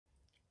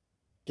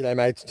G'day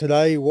mates,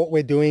 today what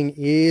we're doing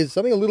is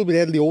something a little bit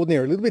out of the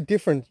ordinary, a little bit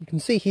different. You can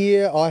see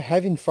here I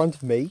have in front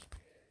of me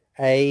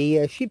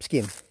a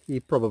sheepskin. You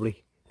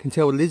probably can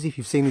tell what it is if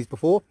you've seen these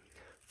before.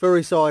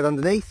 Furry side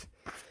underneath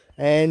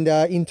and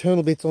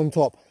internal bits on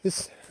top.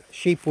 This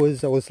sheep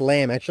was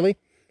lamb actually,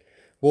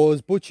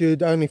 was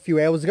butchered only a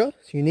few hours ago,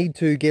 so you need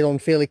to get on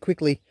fairly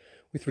quickly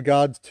with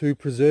regards to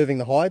preserving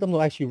the hide. I'm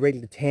not actually ready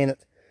to tan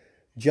it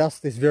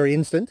just this very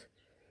instant,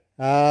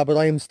 but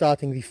I am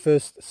starting the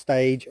first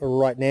stage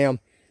right now.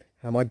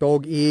 My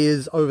dog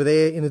is over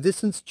there in the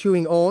distance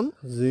chewing on,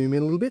 zoom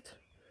in a little bit,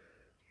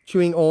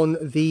 chewing on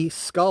the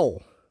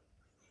skull,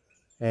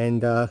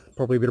 and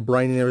probably a bit of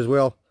brain in there as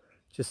well,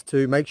 just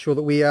to make sure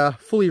that we are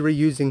fully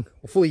using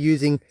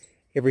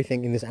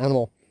everything in this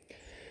animal.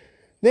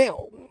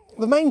 Now,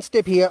 the main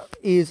step here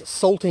is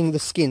salting the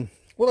skin.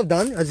 What I've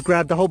done is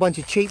grabbed a whole bunch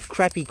of cheap,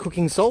 crappy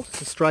cooking salt.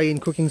 It's Australian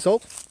cooking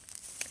salt.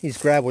 You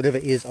just grab whatever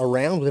is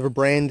around, whatever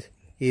brand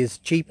is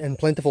cheap and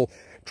plentiful.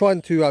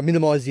 Trying to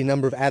minimize the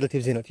number of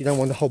additives in it. You don't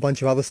want a whole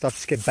bunch of other stuff,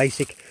 just get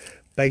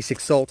basic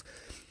salt.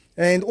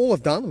 And all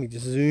I've done, let me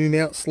just zoom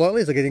out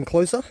slightly as I get in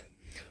closer.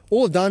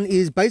 All I've done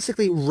is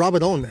basically rub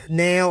it on.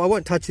 Now, I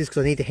won't touch this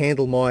because I need to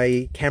handle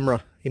my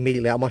camera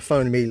immediately, my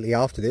phone immediately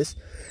after this.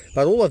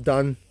 But all I've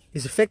done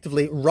is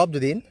effectively rubbed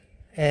it in,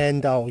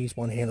 and I'll use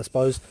one hand I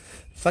suppose.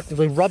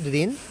 Effectively rubbed it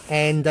in,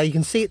 and you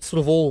can see it's sort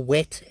of all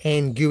wet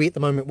and gooey at the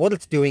moment. What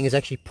it's doing is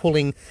actually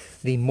pulling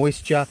the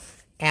moisture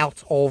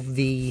out of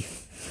the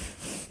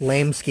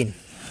lambskin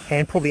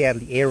and probably out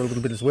of the air a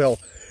little bit as well.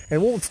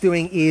 And what it's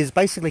doing is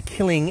basically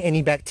killing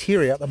any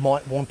bacteria that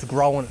might want to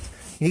grow on it.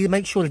 You need to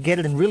make sure to get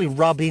it and really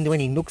rub it into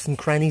any nooks and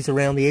crannies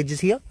around the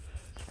edges here.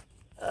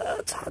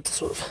 It's hard to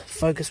sort of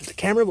focus with the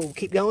camera, but we'll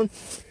keep going.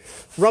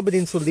 Rub it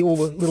in sort of all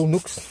the little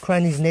nooks,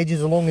 crannies and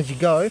edges along as you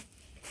go.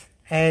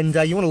 And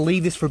you want to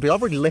leave this for a bit.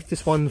 I've already left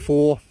this one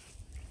for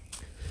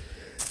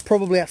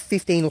probably about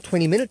 15 or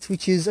 20 minutes,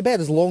 which is about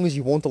as long as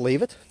you want to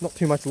leave it, not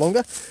too much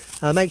longer.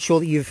 Make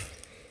sure that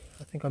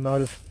I think I might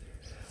have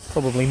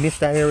probably missed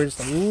that area just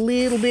a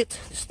little bit.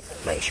 Just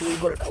make sure we've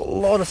got a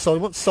lot of salt.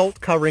 We want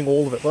salt covering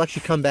all of it. We'll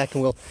actually come back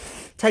and we'll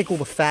take all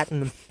the fat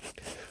and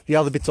the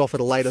other bits off at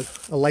a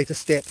later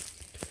step.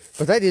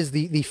 But that is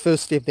the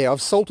first step there.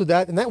 I've salted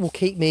that, and that will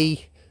keep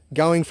me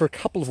going for a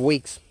couple of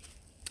weeks.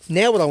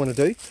 Now what I want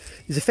to do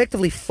is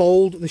effectively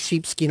fold the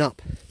sheepskin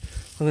up.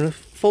 I'm going to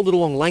fold it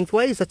along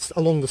lengthways. That's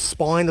along the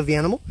spine of the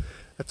animal.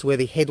 That's where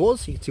the head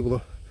was. You can see all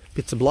the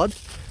bits of blood.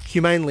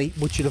 Humanely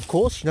butchered, of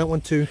course. You don't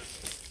want to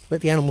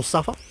let the animal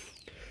suffer.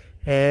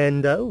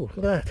 And oh, look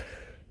at that!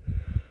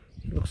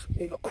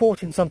 It got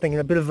caught in something, in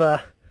a bit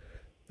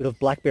of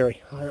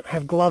blackberry. I don't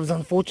have gloves,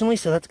 unfortunately,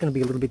 so that's going to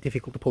be a little bit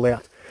difficult to pull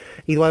out.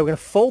 Either way, we're going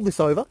to fold this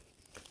over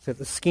so that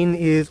the skin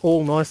is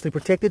all nicely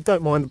protected.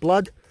 Don't mind the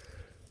blood.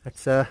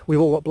 That's we've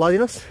all got blood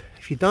in us.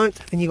 If you don't,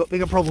 then you've got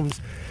bigger problems.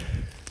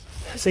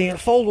 So you're going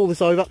to fold all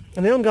this over,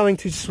 and then I'm going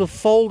to sort of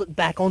fold it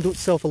back onto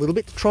itself a little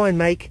bit to try and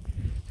make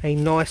a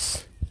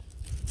nice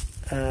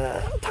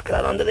tuck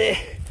that under there.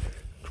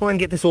 Try and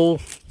get this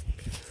all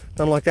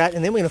done like that,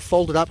 and then we're going to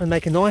fold it up and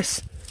make a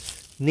nice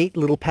neat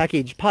little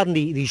package. Pardon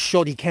the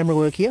shoddy camera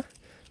work here.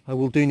 I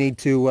will do need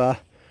to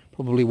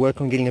probably work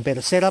on getting a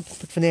better setup,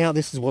 but for now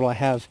this is what I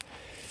have.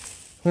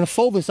 I'm going to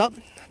fold this up.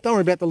 Don't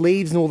worry about the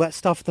leaves and all that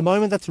stuff at the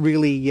moment. That's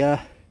really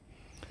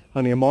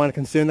only a minor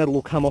concern. That'll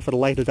all come off at a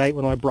later date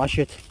when I brush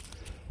it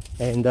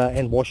and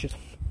wash it.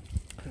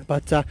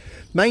 But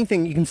main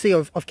thing, you can see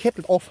I've kept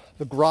it off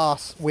the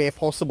grass where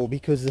possible,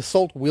 because the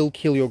salt will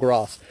kill your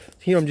grass.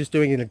 Here I'm just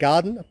doing it in a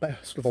garden,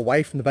 sort of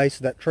away from the base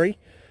of that tree,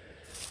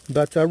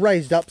 but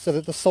raised up so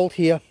that the salt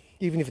here,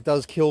 even if it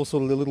does kill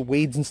sort of the little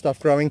weeds and stuff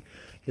growing,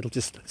 it'll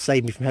just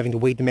save me from having to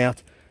weed them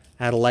out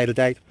at a later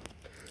date.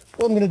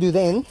 What I'm going to do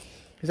then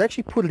is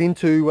actually put it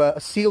into a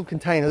sealed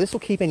container. This will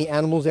keep any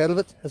animals out of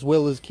it, as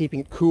well as keeping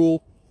it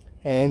cool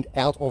and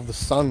out of the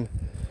sun.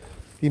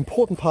 The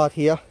important part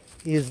here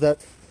is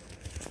that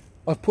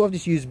I've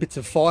just used bits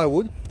of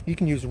firewood. You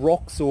can use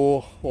rocks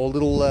or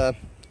little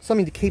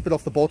something to keep it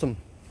off the bottom.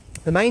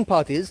 The main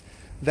part is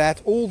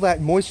that all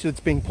that moisture that's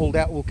being pulled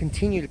out will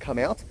continue to come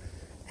out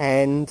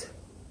and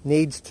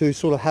needs to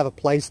sort of have a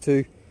place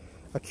to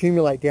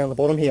accumulate down the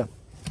bottom here.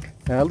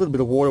 A little bit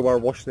of water where I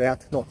washed it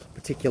out, not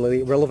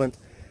particularly relevant.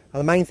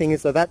 The main thing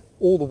is that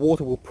all the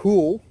water will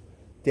pool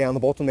down the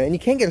bottom there, and you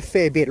can get a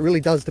fair bit. It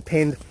really does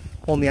depend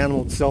on the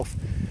animal itself.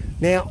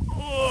 Now,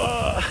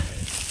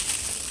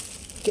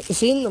 get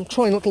this in. I'm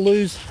trying not to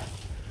lose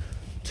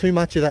too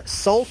much of that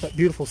salt, that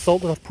beautiful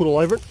salt that I've put all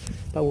over it,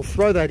 but we'll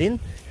throw that in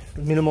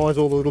to minimise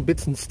all the little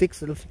bits and sticks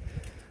that have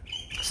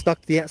stuck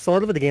to the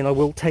outside of it. Again, I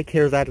will take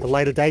care of that at a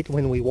later date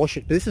when we wash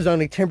it, but this is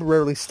only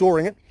temporarily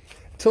storing it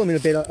until I'm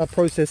in a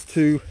process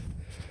to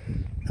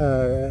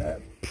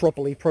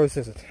properly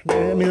process it.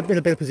 I'm in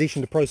a better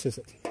position to process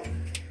it.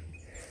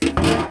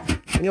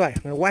 Anyway,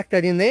 I'm going to whack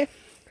that in there.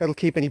 That'll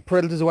keep any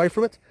predators away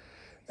from it.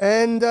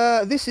 And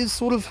this is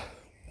sort of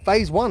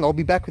phase 1. I'll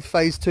be back with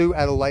phase 2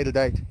 at a later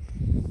date.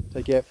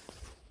 Take care.